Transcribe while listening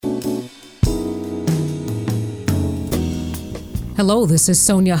Hello, this is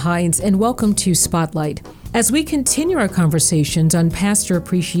Sonia Hines, and welcome to Spotlight. As we continue our conversations on pastor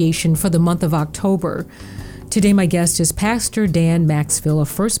appreciation for the month of October, today my guest is Pastor Dan Maxfield of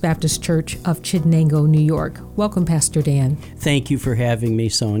First Baptist Church of Chittenango, New York. Welcome, Pastor Dan. Thank you for having me,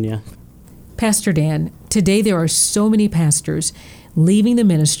 Sonia. Pastor Dan, today there are so many pastors leaving the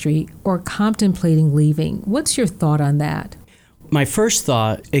ministry or contemplating leaving. What's your thought on that? My first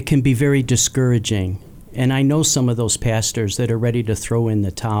thought, it can be very discouraging. And I know some of those pastors that are ready to throw in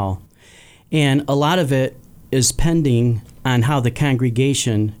the towel. And a lot of it is pending on how the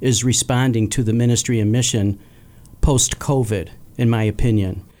congregation is responding to the ministry and mission post-COVID, in my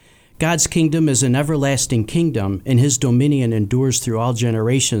opinion. God's kingdom is an everlasting kingdom, and his dominion endures through all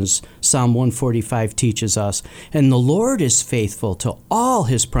generations, Psalm 145 teaches us. And the Lord is faithful to all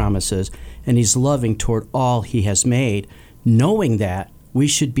his promises, and he's loving toward all he has made. Knowing that, we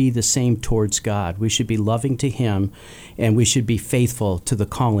should be the same towards God. We should be loving to him, and we should be faithful to the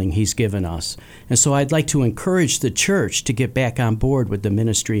calling he's given us. And so I'd like to encourage the church to get back on board with the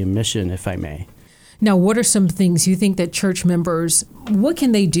ministry and mission, if I may. Now, what are some things you think that church members, what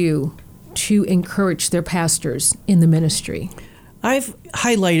can they do to encourage their pastors in the ministry? I've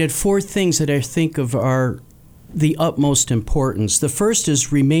highlighted 4 things that I think of are the utmost importance. The first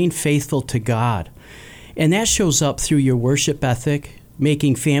is remain faithful to God. And that shows up through your worship ethic,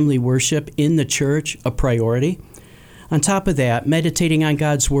 making family worship in the church a priority. On top of that, meditating on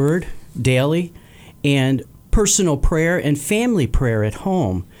God's Word daily, and personal prayer and family prayer at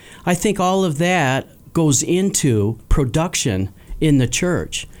home. I think all of that goes into production in the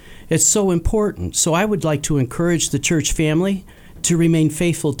church. It's so important. So I would like to encourage the church family to remain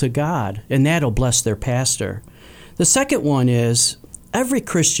faithful to God, and that'll bless their pastor. The second one is every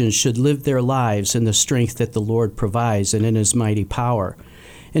Christian should live their lives in the strength that the Lord provides and in his mighty power.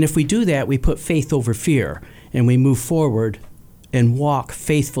 And if we do that, we put faith over fear, and we move forward and walk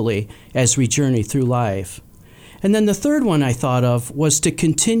faithfully as we journey through life. And then the third one I thought of was to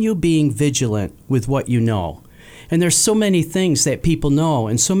continue being vigilant with what you know. And there's so many things that people know,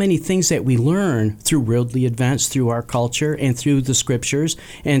 and so many things that we learn through worldly events, through our culture, and through the scriptures,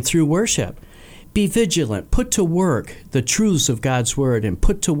 and through worship. Be vigilant. Put to work the truths of God's Word, and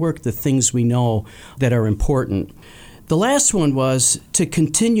put to work the things we know that are important. The last one was to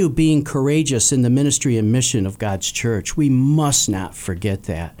continue being courageous in the ministry and mission of God's church. We must not forget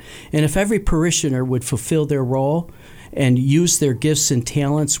that. And if every parishioner would fulfill their role and use their gifts and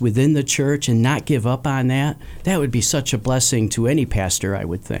talents within the church and not give up on that, that would be such a blessing to any pastor, I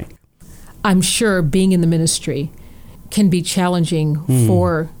would think. I'm sure being in the ministry can be challenging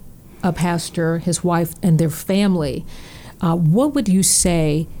for a pastor, his wife, and their family. What would you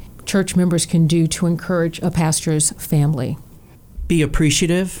say church members can do to encourage a pastor's family? Be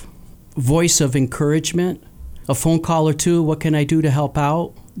appreciative, voice of encouragement, a phone call or two, what can I do to help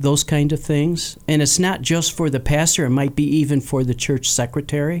out? Those kind of things. And it's not just for the pastor, it might be even for the church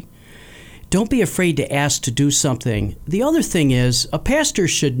secretary. Don't be afraid to ask to do something. The other thing is, a pastor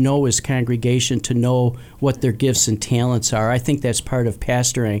should know his congregation to know what their gifts and talents are. I think that's part of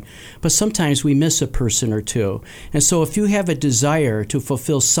pastoring. But sometimes we miss a person or two. And so if you have a desire to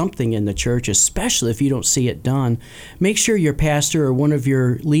fulfill something in the church, especially if you don't see it done, make sure your pastor or one of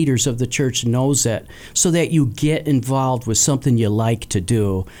your leaders of the church knows it so that you get involved with something you like to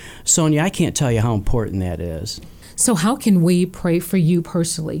do. Sonia, I can't tell you how important that is. So how can we pray for you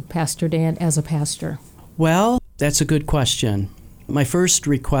personally, Pastor Dan, as a pastor? Well, that's a good question. My first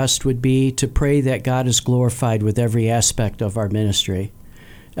request would be to pray that God is glorified with every aspect of our ministry,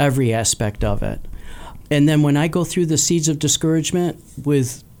 every aspect of it. And then when I go through the seeds of discouragement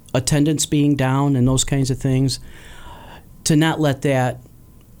with attendance being down and those kinds of things, to not let that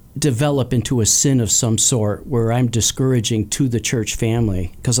develop into a sin of some sort where I'm discouraging to the church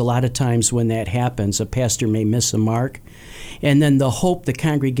family. Because a lot of times when that happens, a pastor may miss a mark. And then the hope the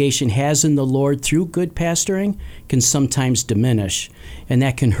congregation has in the Lord through good pastoring can sometimes diminish. And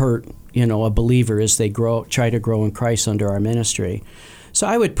that can hurt, a believer as they try to grow in Christ under our ministry. So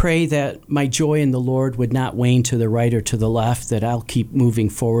I would pray that my joy in the Lord would not wane to the right or to the left, that I'll keep moving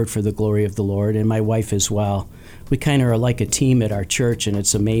forward for the glory of the Lord, and my wife as well. We kind of are like a team at our church, and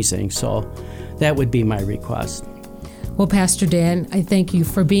it's amazing. So that would be my request. Well, Pastor Dan, I thank you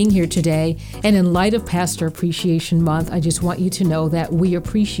for being here today. And in light of Pastor Appreciation Month, I just want you to know that we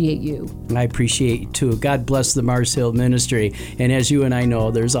appreciate you. I appreciate you too. God bless the Mars Hill Ministry. And as you and I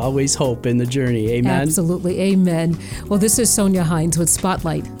know, there's always hope in the journey. Amen? Absolutely. Amen. Well, this is Sonia Hines with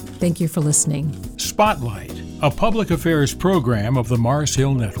Spotlight. Thank you for listening. Spotlight, a public affairs program of the Mars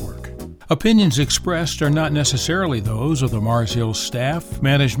Hill Network. Opinions expressed are not necessarily those of the Mars Hill staff,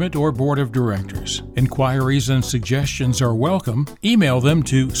 management, or board of directors. Inquiries and suggestions are welcome. Email them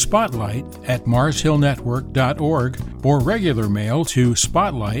to spotlight@marshillnetwork.org or regular mail to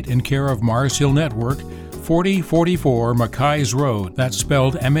Spotlight in care of Mars Hill Network, 4044 Mackayes Road. That's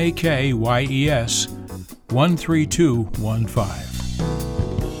spelled Makyes, 13215.